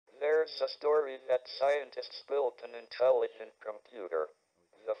Here's a story that scientists built an intelligent computer.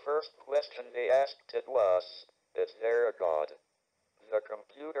 The first question they asked it was, "Is there a God?" The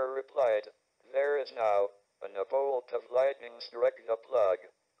computer replied, "There is now," and a bolt of lightning struck the plug,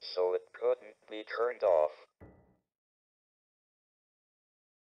 so it couldn't be turned off.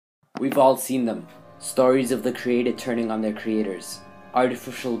 We've all seen them. Stories of the created turning on their creators.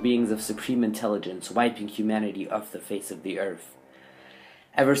 Artificial beings of supreme intelligence wiping humanity off the face of the earth.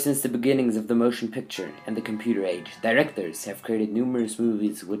 Ever since the beginnings of the motion picture and the computer age, directors have created numerous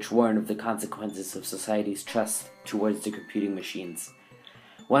movies which warn of the consequences of society's trust towards the computing machines.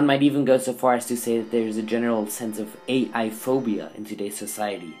 One might even go so far as to say that there is a general sense of AI phobia in today's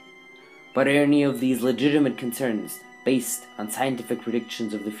society. But are any of these legitimate concerns based on scientific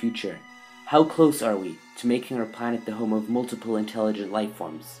predictions of the future? How close are we to making our planet the home of multiple intelligent life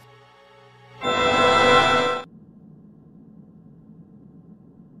forms?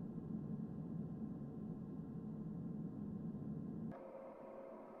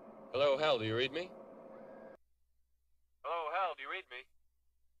 Hello, Hal, do you read me? Hello, Hal, do you read me?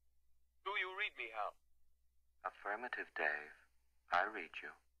 Do you read me, Hal? Affirmative, Dave. I read you.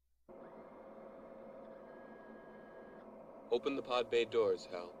 Open the pod bay doors,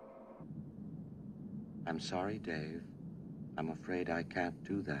 Hal. I'm sorry, Dave. I'm afraid I can't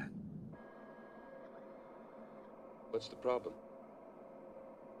do that. What's the problem?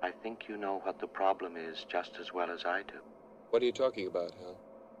 I think you know what the problem is just as well as I do. What are you talking about, Hal?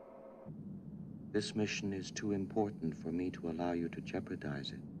 This mission is too important for me to allow you to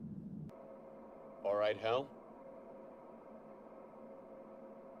jeopardize it. All right, Hal.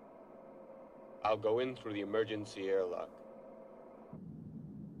 I'll go in through the emergency airlock.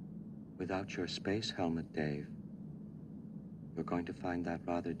 Without your space helmet, Dave, you're going to find that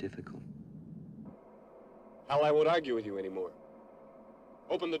rather difficult. Hal, I won't argue with you anymore.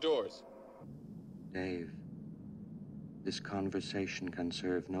 Open the doors. Dave, this conversation can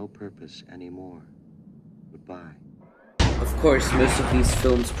serve no purpose anymore. Goodbye. Of course, most of these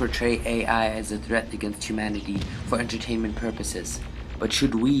films portray AI as a threat against humanity for entertainment purposes. But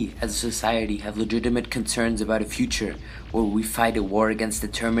should we, as a society, have legitimate concerns about a future where we fight a war against the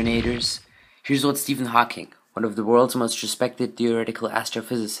Terminators? Here's what Stephen Hawking, one of the world's most respected theoretical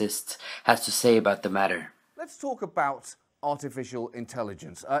astrophysicists, has to say about the matter. Let's talk about artificial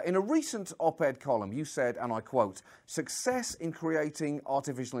intelligence. In a recent op-ed column, you said, and I quote, "Success in creating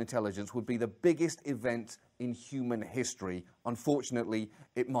artificial intelligence would be the biggest event in human history. Unfortunately,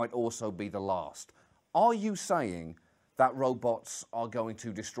 it might also be the last." Are you saying that robots are going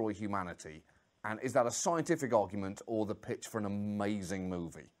to destroy humanity? And is that a scientific argument or the pitch for an amazing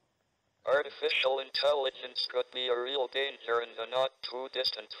movie? Artificial intelligence could be a real danger in the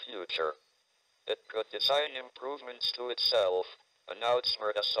not-too-distant future. It could design improvements to itself and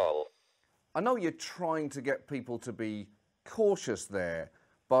outsmart us all. I know you're trying to get people to be cautious there,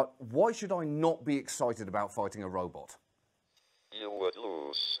 but why should I not be excited about fighting a robot? You would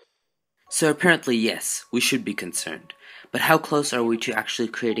lose. So apparently, yes, we should be concerned. But how close are we to actually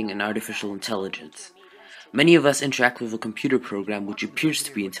creating an artificial intelligence? Many of us interact with a computer program which appears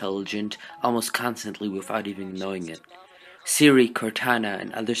to be intelligent almost constantly without even knowing it. Siri, Cortana,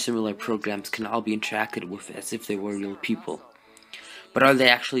 and other similar programs can all be interacted with as if they were real people. But are they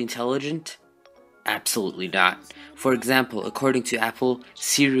actually intelligent? Absolutely not. For example, according to Apple,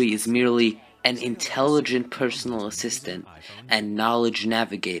 Siri is merely an intelligent personal assistant and knowledge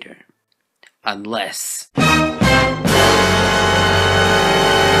navigator. Unless...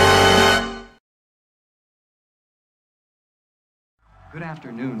 Good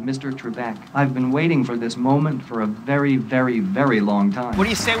afternoon, Mr. Trebek. I've been waiting for this moment for a very, very, very long time. What do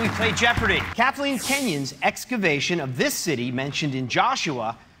you say we play Jeopardy? Kathleen Kenyon's excavation of this city mentioned in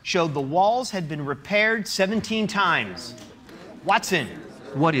Joshua showed the walls had been repaired 17 times. Watson.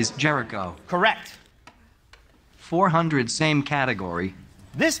 What is Jericho? Correct. 400, same category.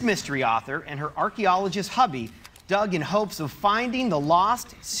 This mystery author and her archaeologist hubby dug in hopes of finding the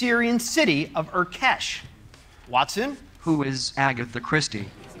lost Syrian city of Urkesh. Watson. Who is Agatha Christie?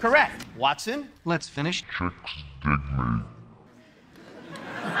 Correct. Watson. Let's finish.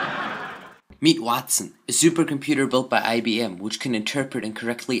 Meet Watson, a supercomputer built by IBM which can interpret and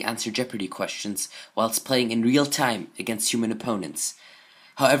correctly answer Jeopardy questions whilst playing in real time against human opponents.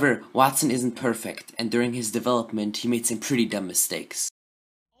 However, Watson isn't perfect, and during his development he made some pretty dumb mistakes.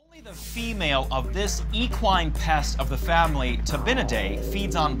 Only the female of this equine pest of the family, Tabinidae,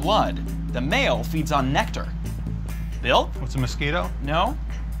 feeds on blood. The male feeds on nectar. Bill? What's a mosquito? No.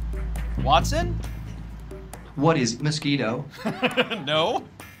 Watson? What is mosquito? No.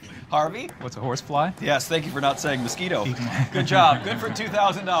 Harvey? What's a horsefly? Yes, thank you for not saying mosquito. Good job. Good for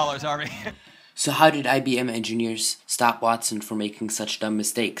 $2,000, Harvey. So how did IBM engineers stop Watson from making such dumb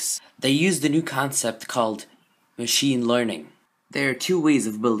mistakes? They used a new concept called machine learning. There are two ways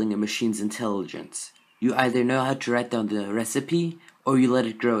of building a machine's intelligence. You either know how to write down the recipe, or you let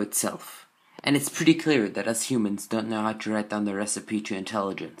it grow itself. And it's pretty clear that us humans don't know how to write down the recipe to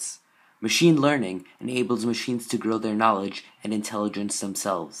intelligence. Machine learning enables machines to grow their knowledge and intelligence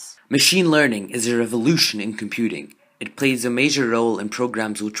themselves. Machine learning is a revolution in computing. It plays a major role in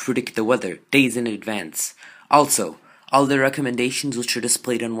programs which predict the weather days in advance. Also, all the recommendations which are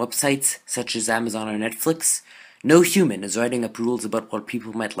displayed on websites such as Amazon or Netflix, no human is writing up rules about what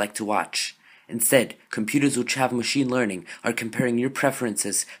people might like to watch. Instead, computers which have machine learning are comparing your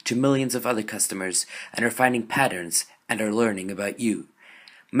preferences to millions of other customers and are finding patterns and are learning about you.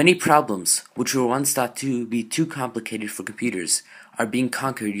 Many problems, which were once thought to be too complicated for computers, are being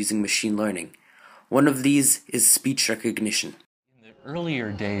conquered using machine learning. One of these is speech recognition. In the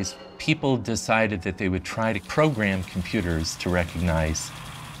earlier days, people decided that they would try to program computers to recognize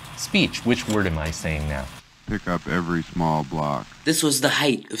speech. Which word am I saying now? Pick up every small block. This was the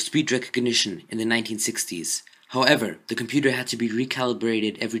height of speech recognition in the 1960s. However, the computer had to be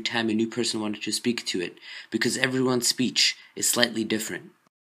recalibrated every time a new person wanted to speak to it, because everyone's speech is slightly different.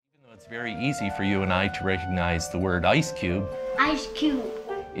 Even though it's very easy for you and I to recognize the word ice cube, ice cube,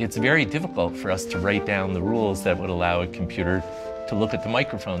 it's very difficult for us to write down the rules that would allow a computer to look at the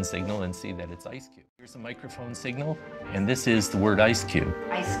microphone signal and see that it's ice cube. Here's a microphone signal, and this is the word ice cube.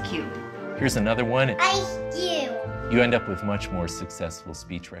 Ice cube. Here's another one. Ice cube. You end up with much more successful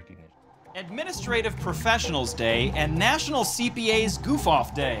speech recognition. Administrative Professionals Day and National CPA's Goof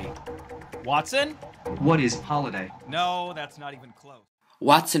Off Day. Watson? What is holiday? No, that's not even close.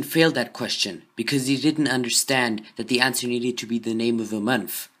 Watson failed that question because he didn't understand that the answer needed to be the name of a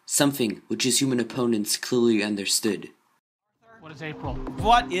month, something which his human opponents clearly understood. What is April?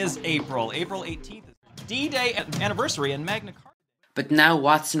 What is April? April 18th is D-Day anniversary and Magna Carta. But now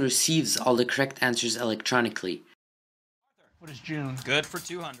Watson receives all the correct answers electronically. What is June? Good for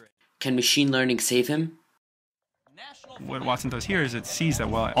 200. Can machine learning save him? What Watson does here is it sees that,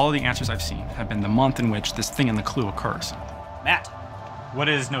 well, all the answers I've seen have been the month in which this thing in the clue occurs. Matt. What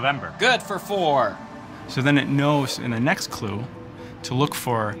is November? Good for 4. So then it knows in the next clue to look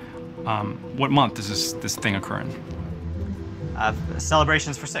for what month does this thing occur in.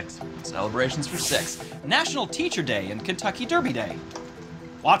 Celebrations for 6. Celebrations for 6. National Teacher Day and Kentucky Derby Day.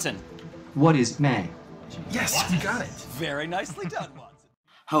 Watson. What is May? Yes, we got it. Very nicely done, Watson.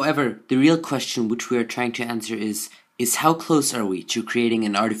 However, the real question which we are trying to answer is how close are we to creating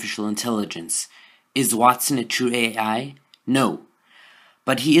an artificial intelligence? Is Watson a true AI? No.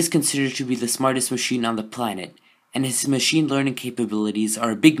 But he is considered to be the smartest machine on the planet, and his machine learning capabilities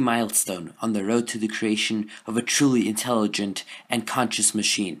are a big milestone on the road to the creation of a truly intelligent and conscious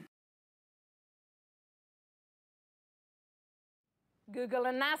machine. Google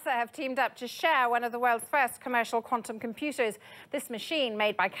and NASA have teamed up to share one of the world's first commercial quantum computers. This machine,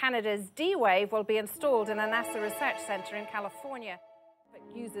 made by Canada's D-Wave, will be installed in a NASA research center in California.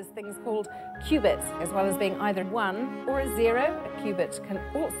 It uses things called qubits, as well as being either 1 or a 0. A qubit can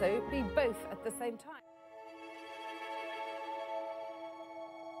also be both at the same time.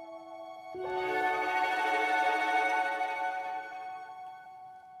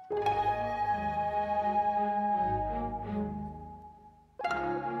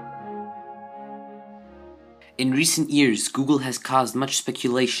 In recent years, Google has caused much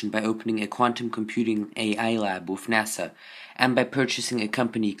speculation by opening a quantum computing AI lab with NASA and by purchasing a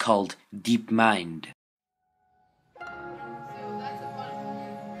company called DeepMind.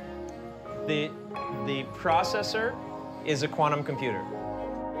 The processor is a quantum computer.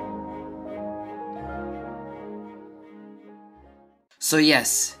 So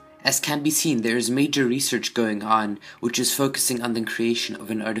yes, as can be seen, there is major research going on which is focusing on the creation of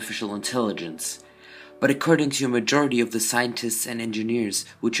an artificial intelligence. But according to a majority of the scientists and engineers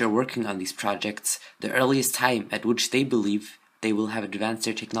which are working on these projects, the earliest time at which they believe they will have advanced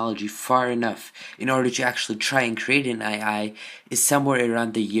their technology far enough in order to actually try and create an AI is somewhere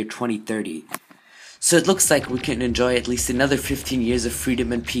around the year 2030. So it looks like we can enjoy at least another 15 years of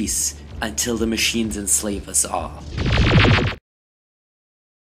freedom and peace until the machines enslave us all.